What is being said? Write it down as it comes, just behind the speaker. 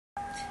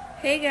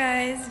Hey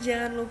guys,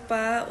 jangan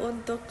lupa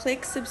untuk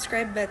klik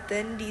subscribe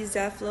button di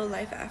Zaflo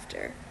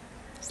LifeAfter.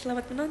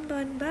 Selamat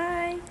menonton,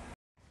 bye!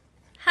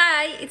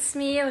 Hai, it's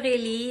me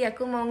Aureli.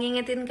 Aku mau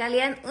ngingetin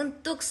kalian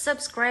untuk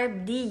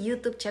subscribe di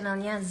YouTube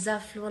channelnya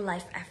Zaflo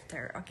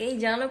LifeAfter. Oke,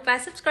 jangan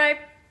lupa subscribe.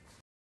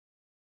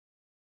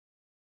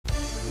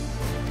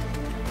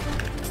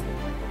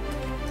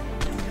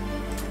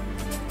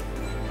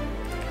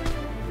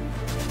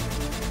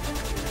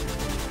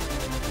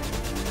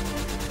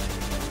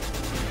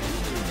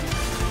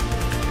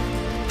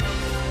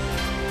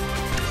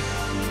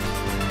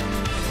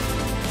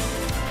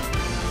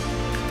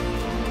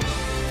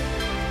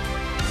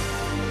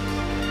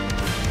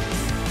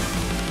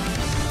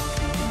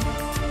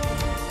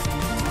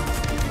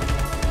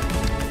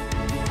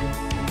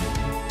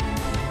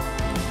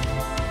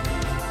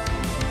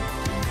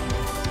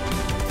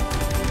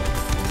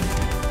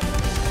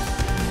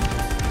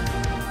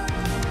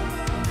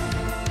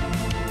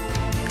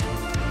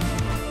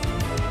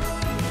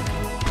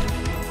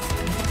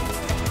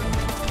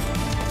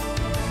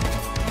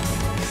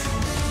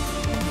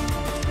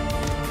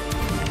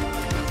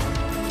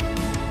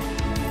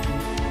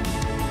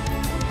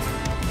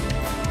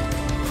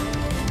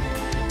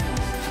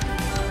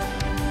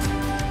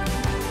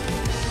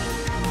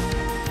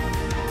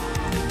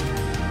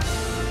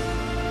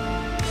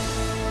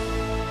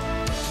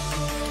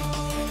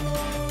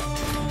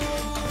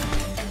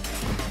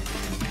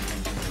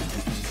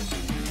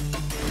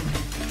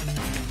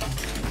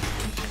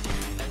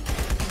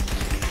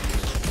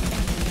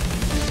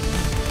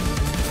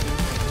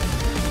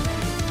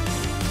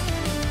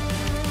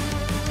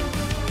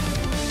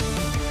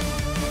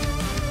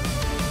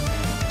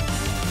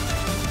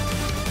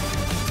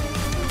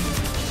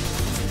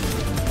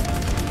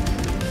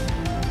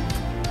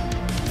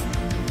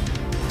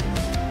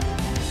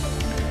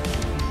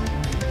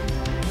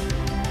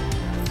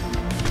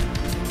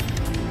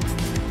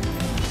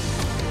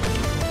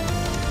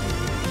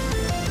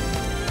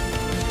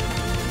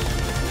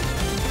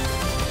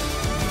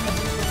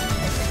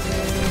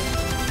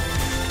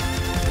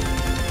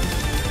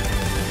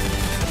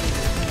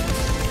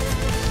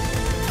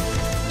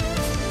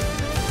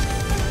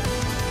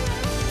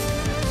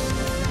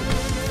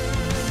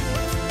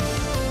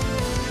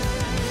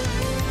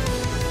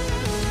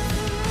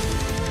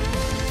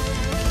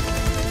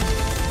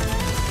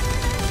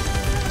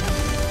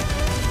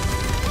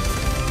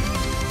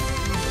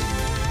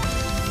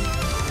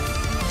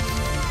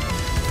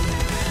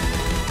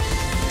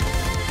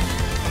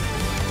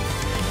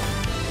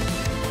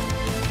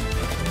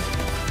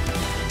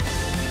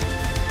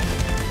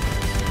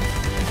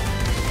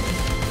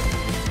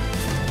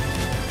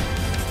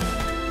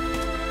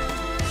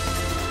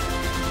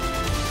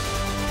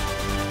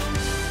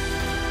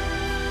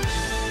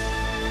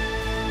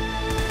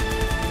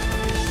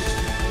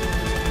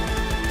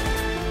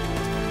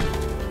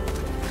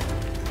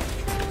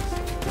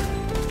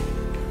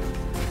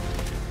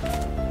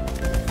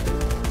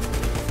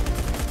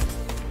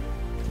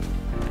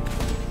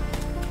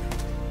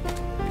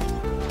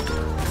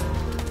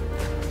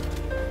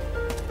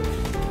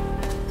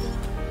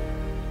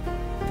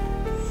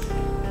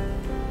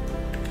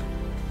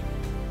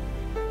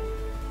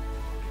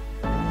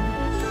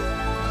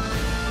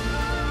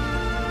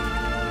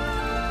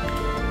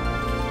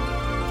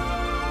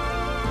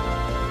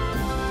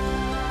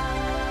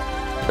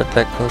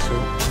 Attack also.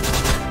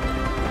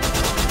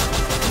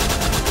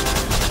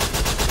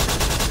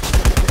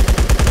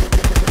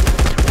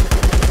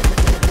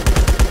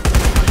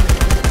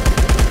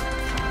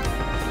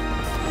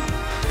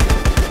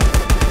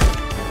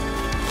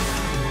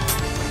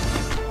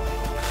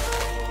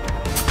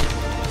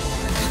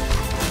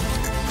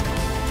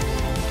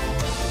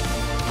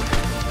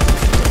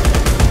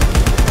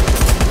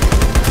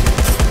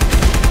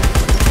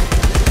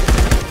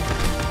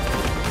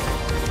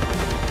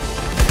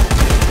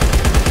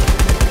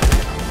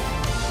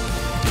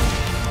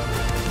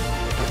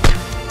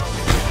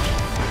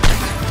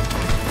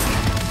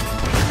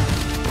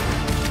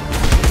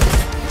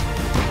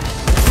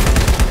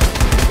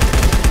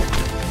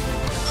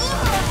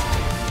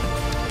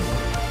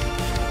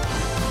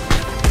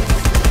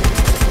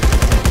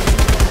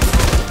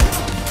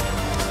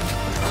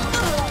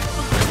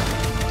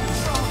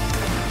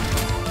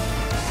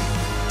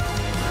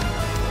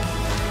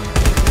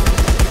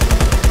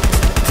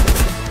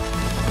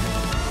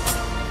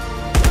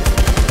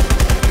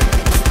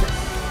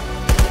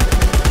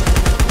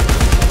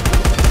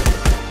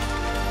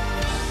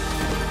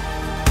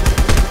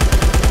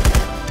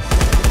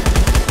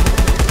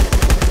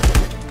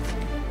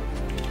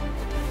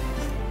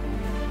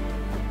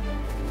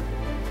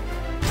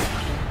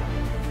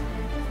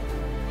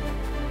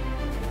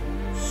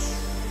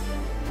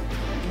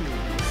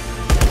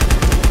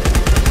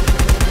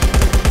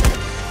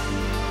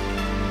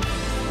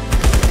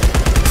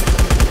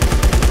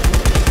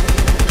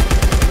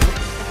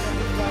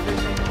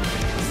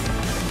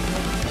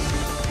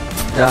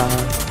 Ya.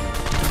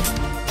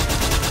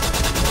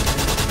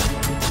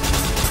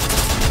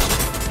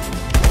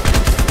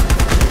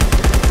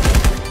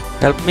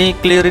 Help me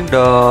clearing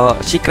the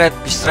secret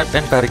strap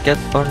and barricade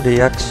on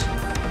the axe.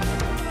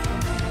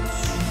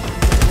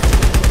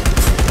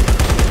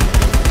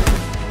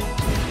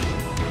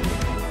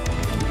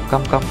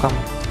 Come.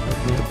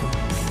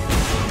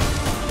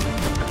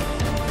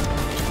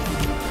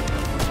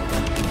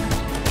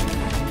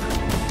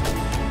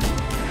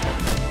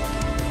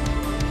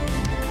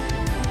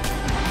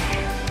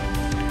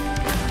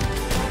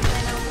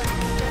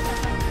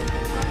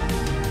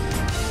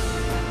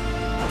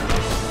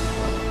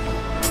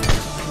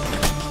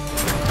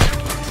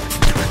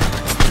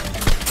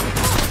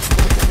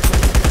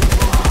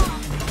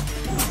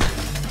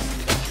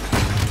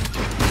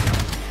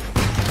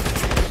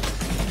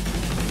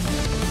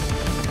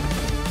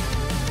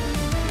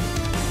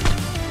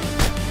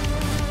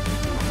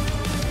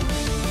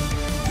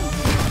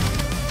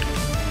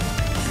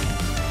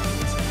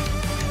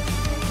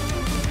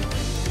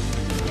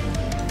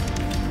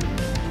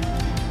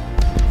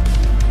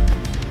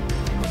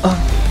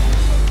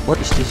 What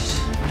is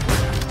this?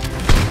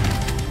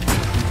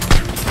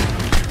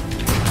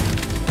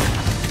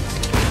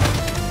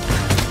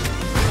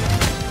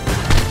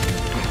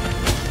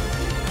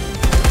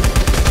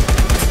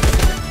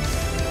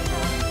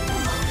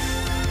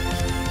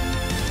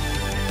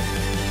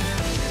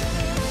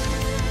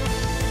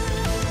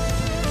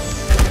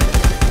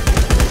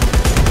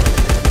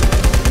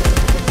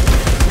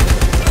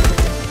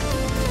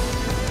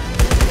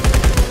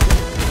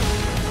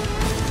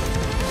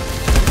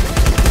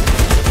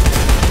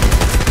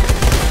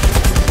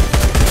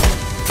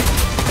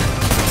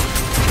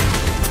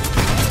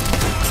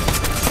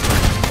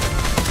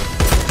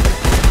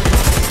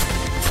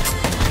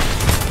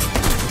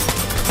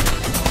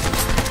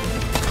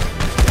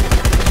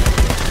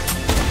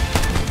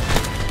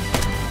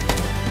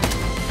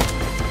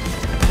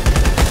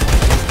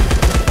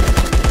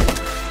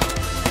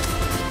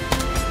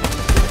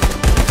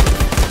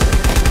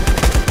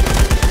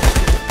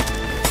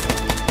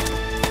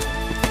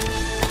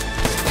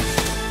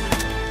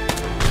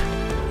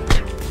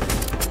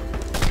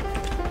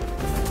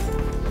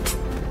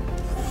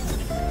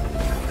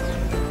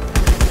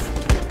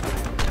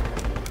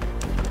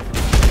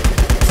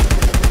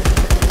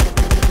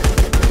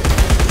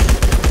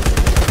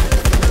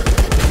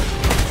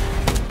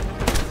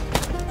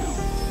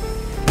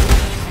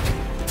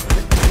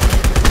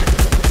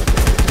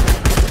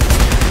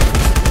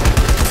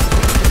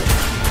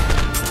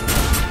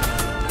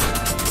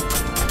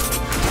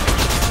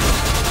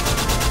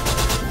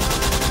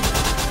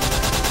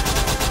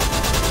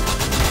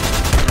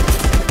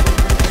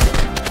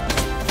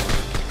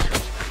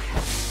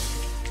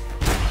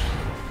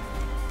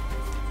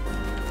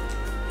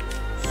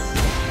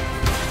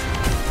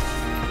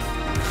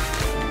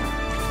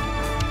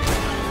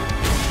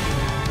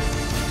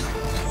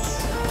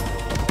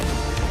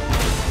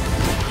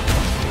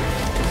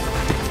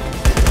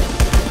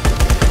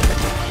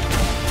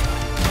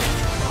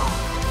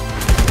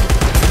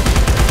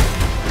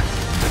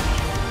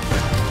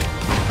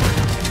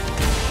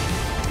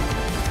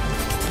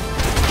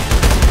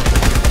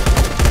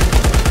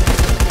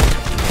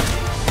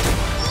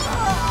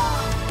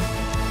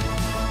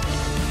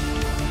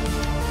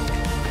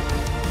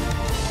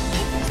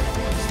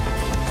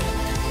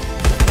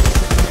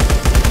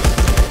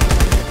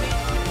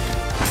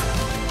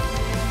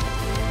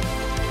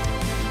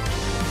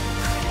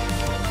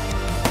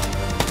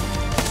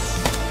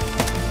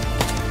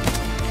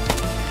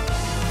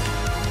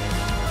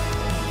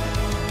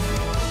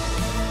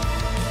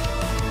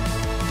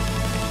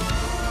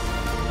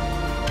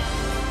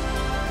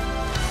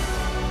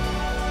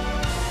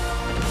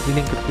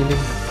 Healing.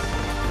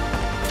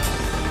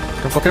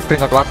 Don't forget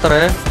bring out water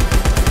ya.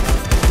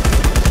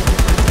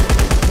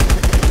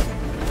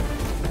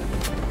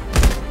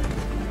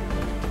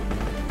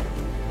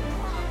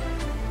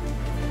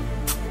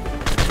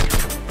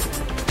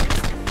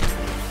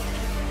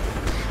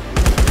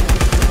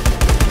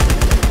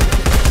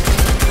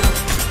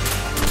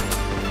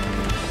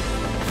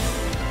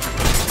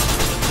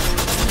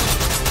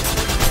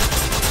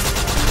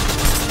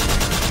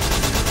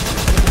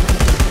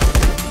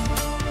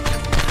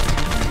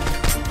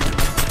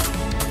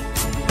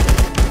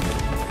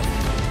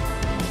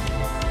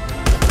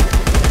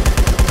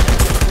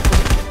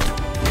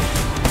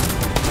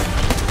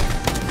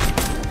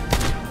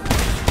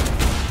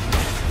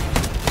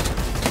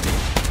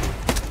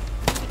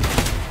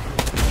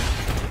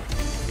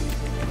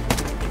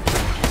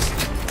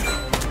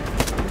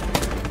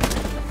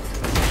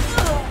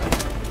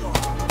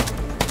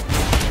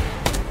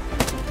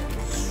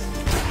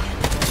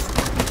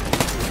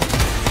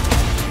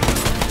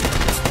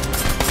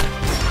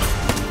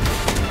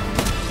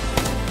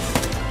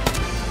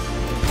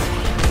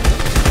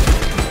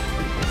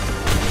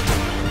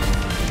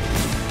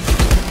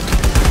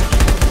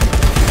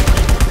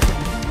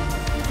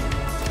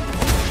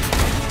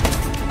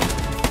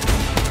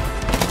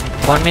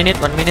 One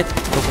minute,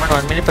 Lukman,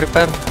 1 minute,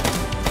 prepare.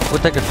 We'll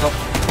take the top.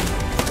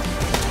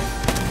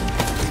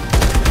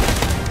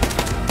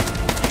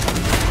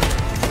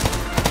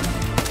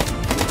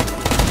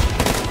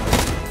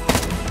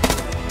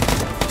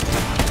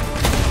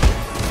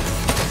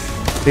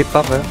 Rip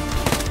up ya.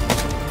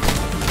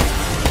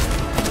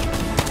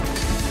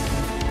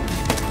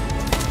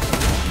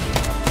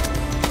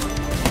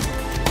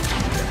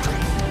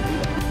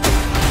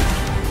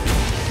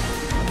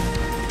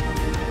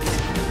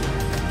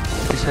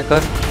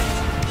 Second.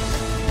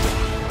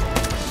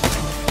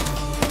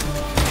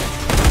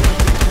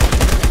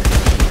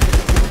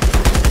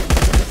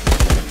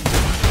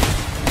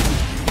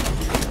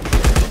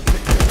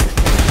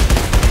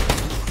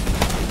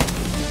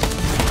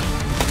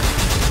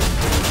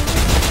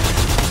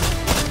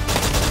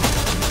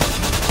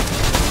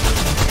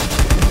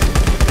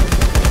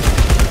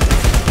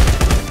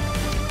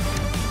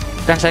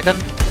 Ten second.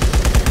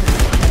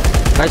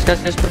 Guys,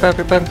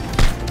 prepare.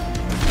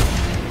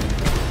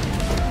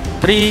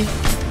 3,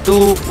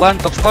 2, 1,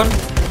 top spawn.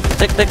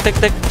 Take.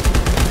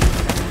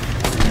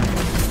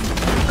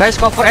 Guys,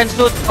 cover and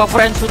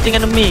shooting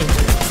enemy.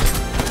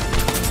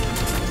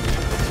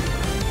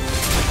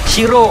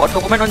 Zero,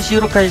 document on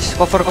zero, guys.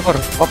 Cover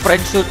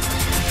and shoot.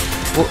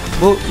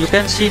 Bu, you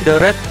can see the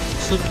red.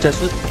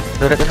 Just shoot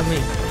the red enemy.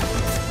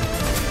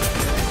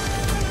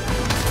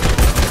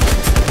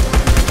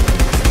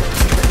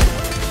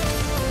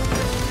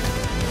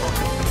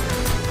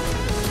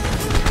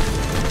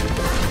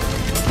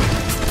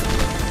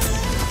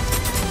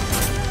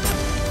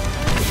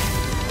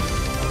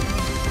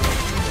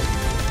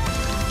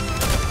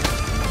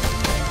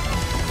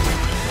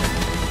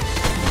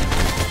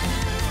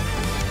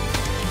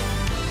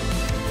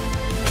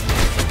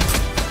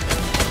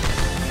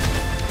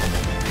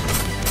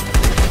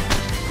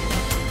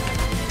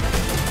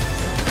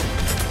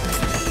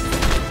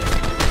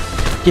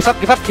 Give up.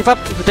 Give up.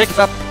 Give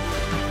up.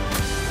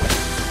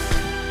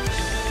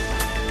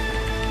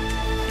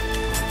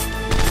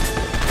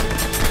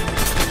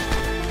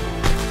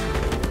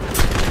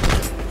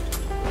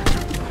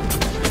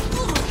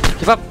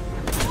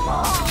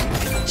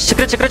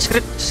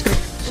 Secret.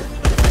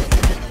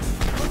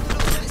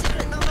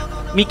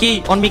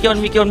 Mickey, on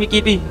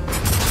Mickey B.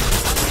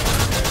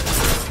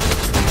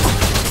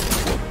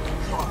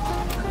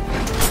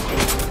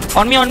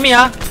 On me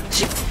ya.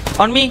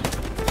 On me.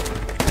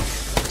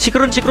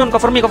 Sikrun,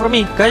 cover me,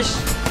 guys.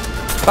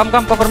 Come,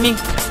 cover me.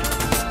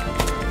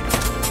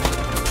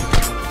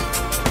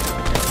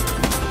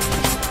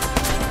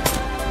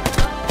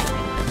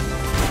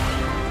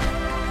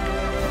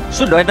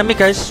 Shoot the enemy,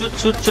 guys.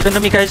 Shoot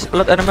enemy, guys. A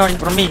lot enemy on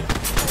for me.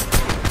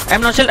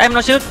 I'm no shield.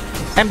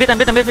 I'm beat.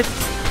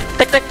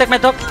 Take my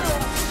top.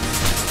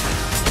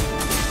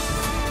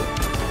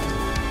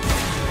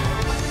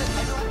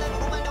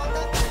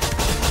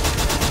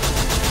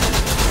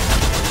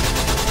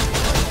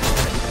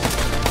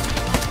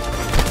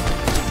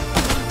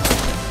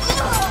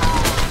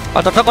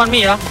 Outer top on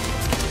me ya.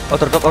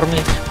 Outer top on me.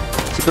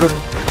 Sikrun.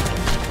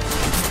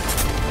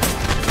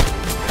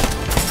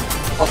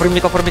 Cover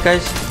me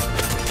guys.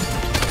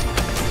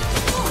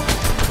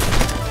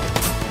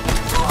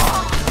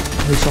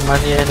 There's so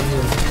many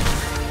enemies.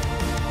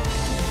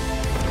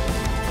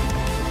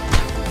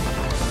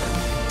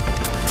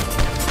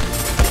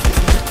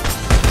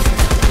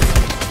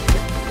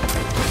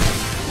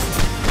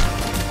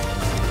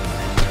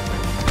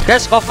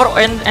 Guys, cover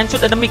and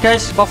shoot enemy,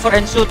 guys. Cover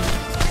and shoot.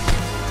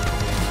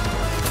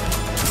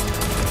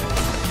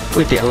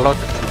 Wih, dia lot.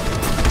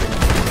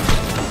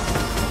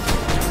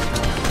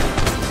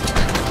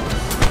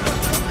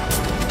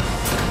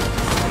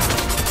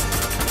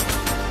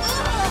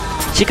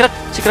 Secret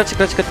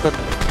god.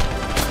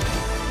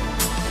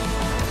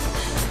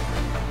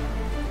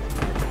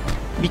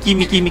 Mickey,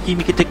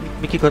 take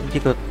Mickey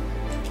god.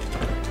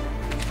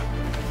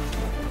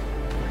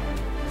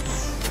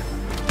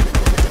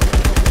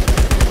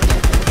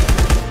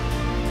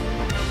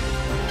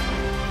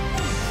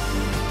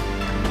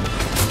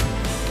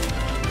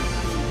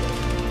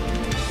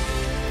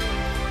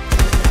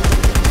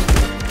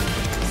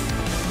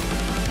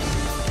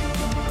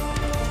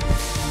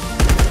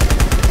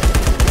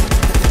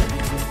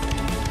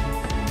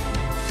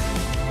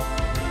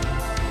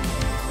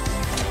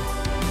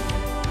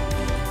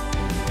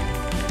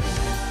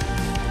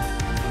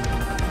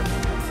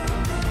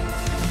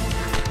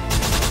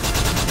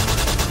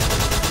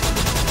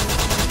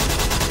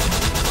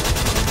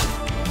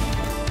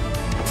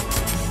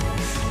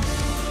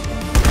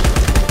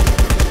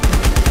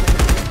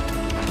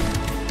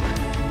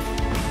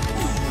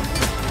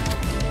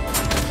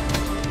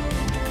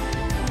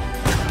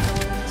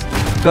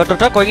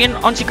 Got going in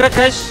on secret,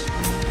 guys.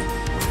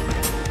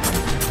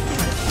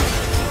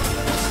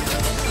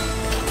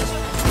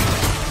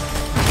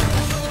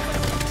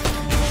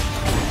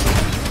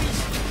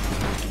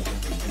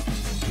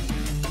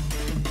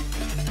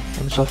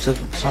 I'm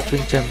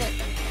solving gem.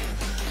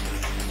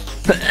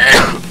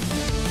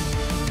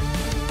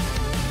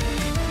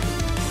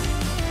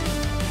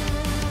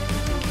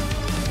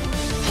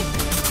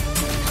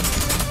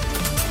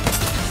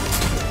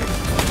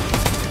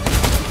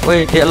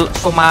 Wih, dia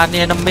so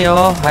many enemy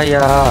oh,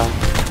 haya.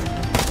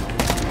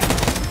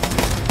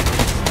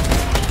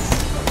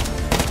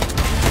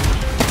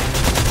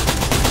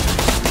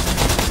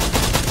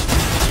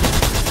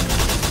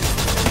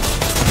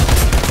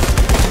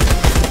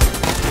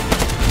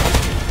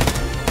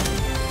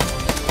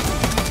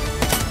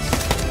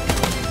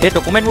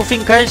 Dokumen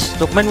moving guys,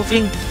 dokumen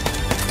moving.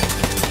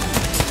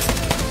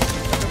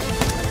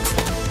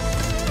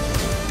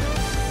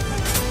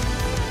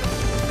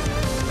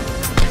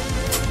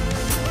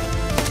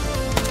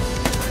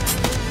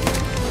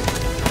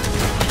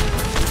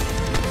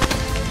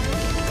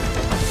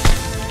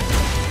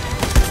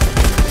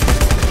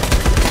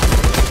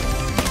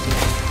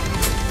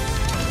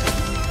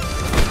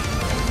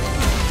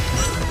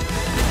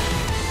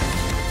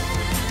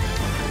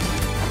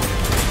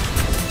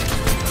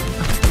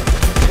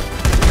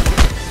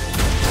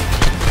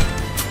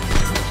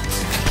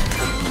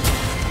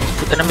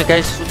 Shoot enemy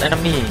guys, shoot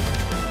enemy.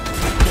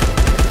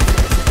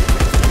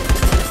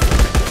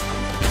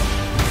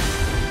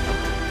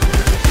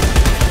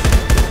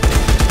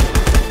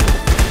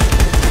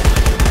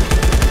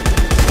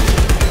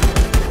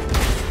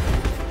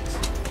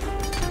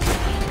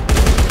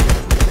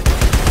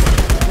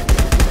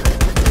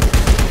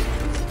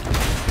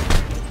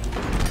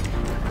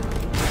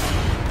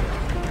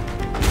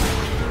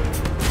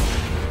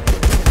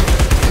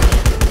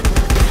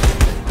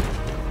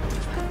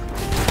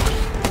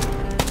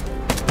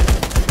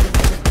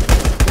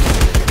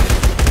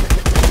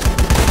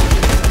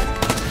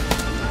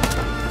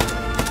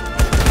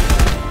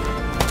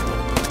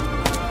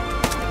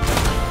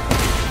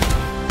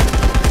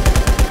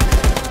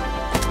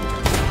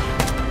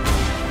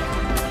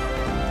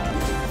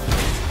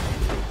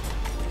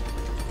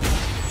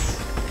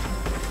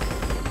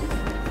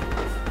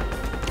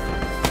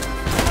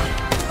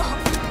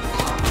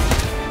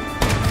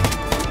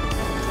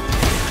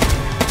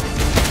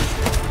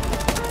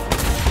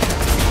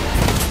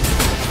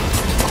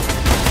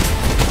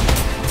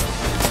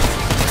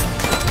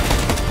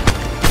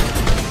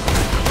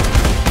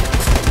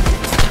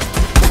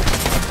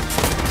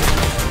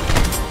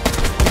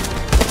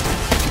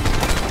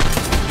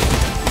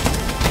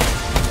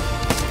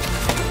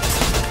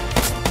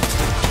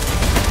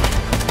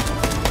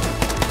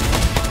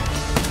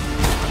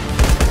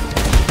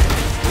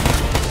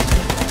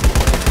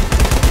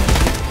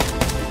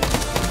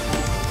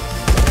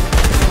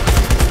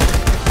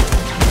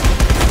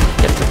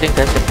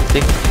 Guys,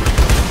 everything.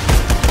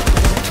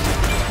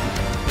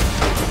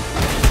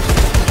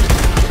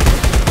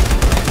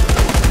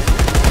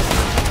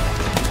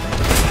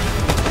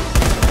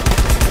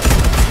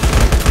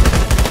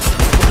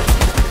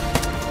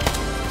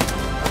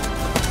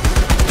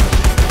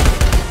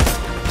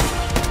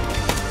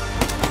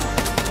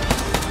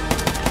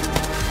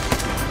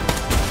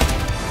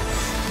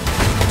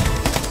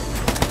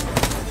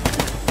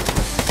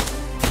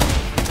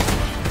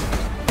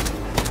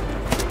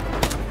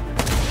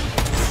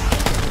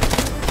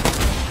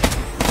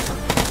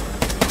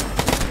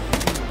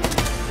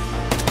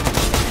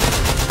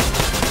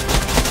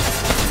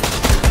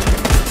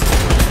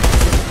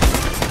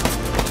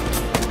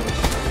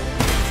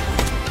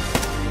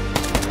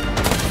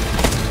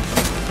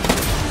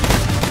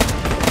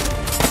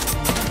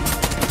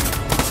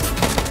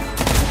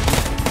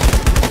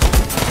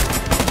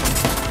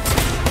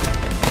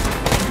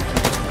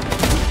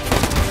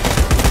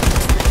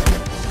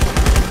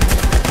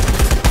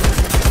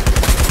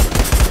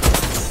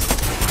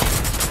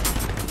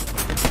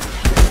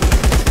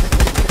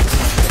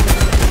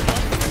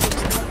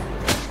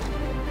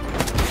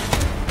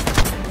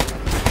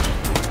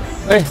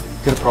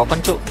 Kill broken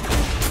cuk.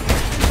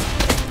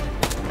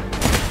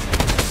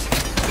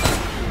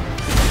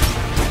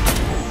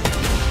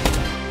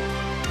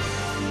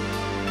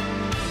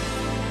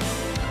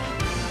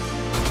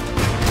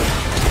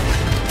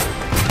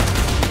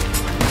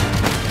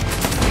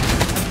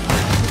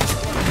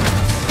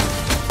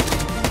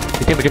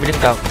 Bikin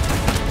kau.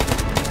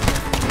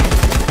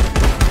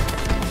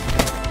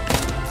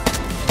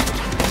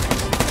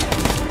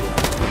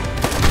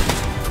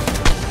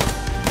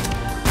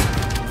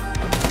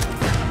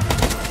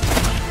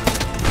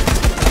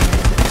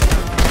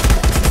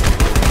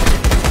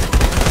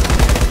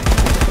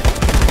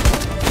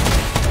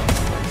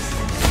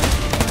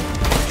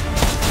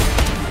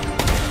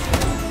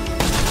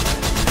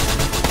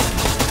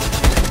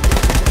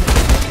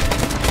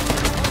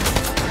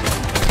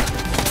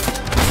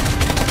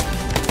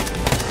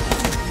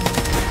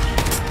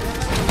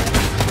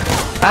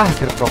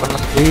 Kill broken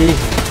lagi.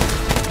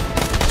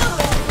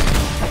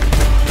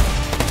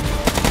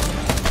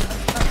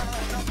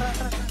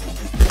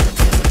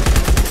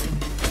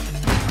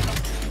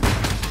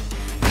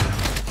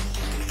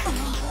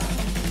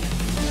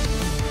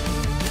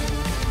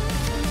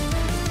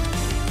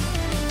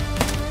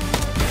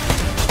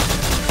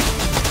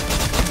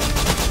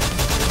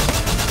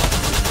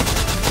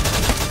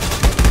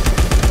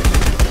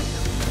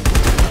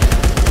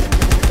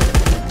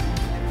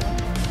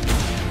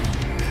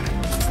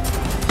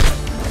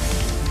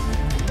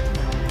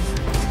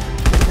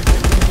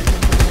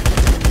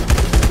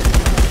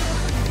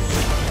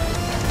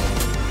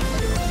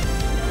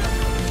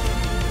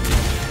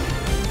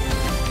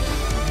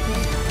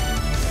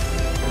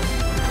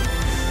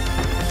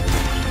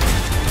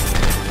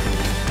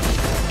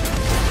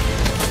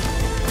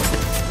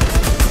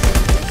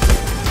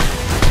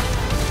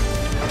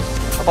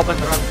 Apa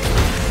beneran?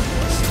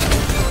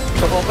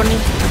 open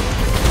nih.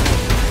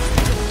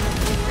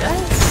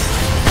 Yes.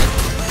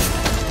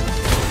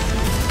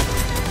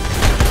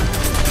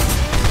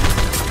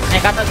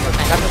 Naik ke atas bro,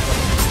 naik ke atas bro.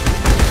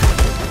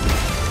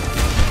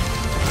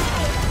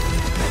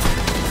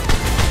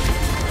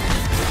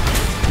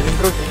 Jalan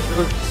terus, jalan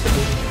terus.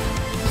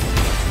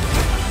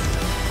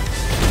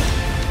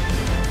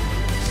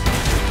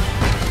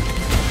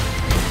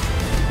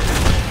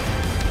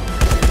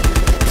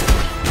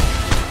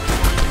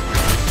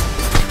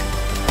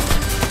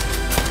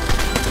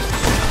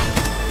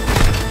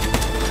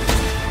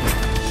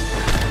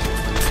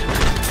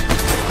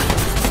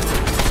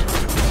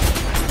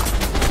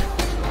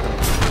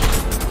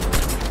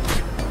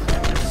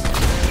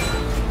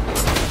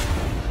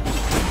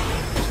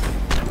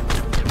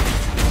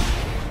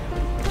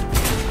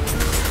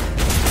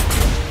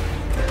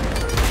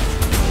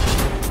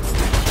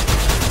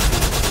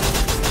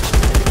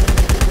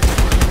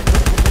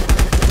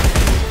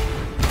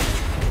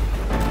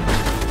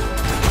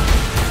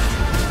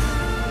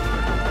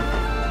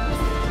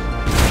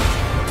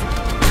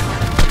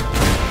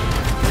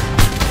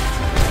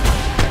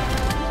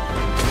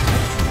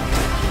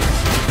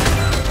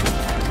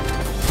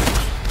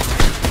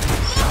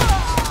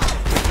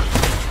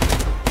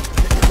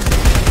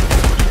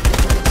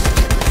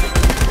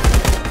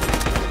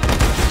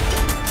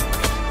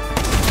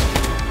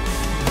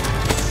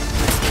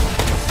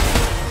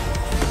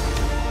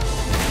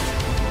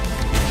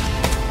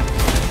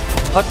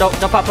 Oh,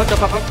 coba bot.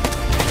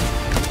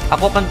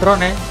 Aku open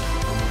drone ya.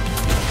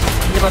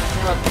 Ini bot.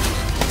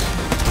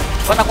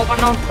 Bot aku open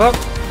drone, bot.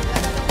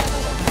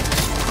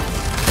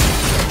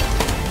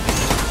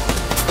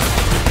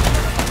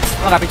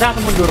 Kalau nggak bisa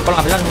langsung mundur, kalau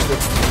nggak bisa langsung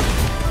mundur.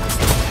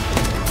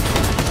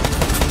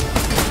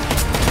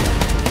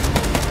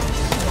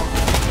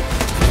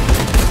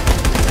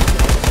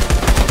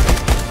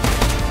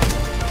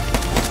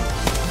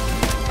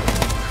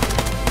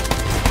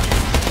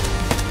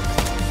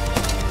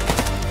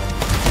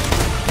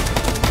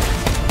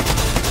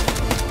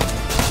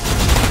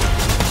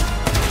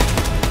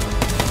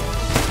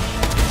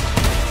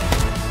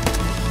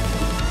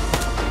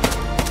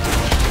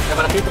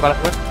 Balas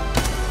bot.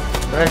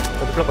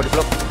 Body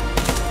block.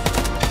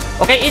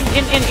 Oke, in.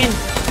 Ini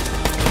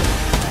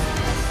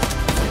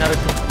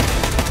harus.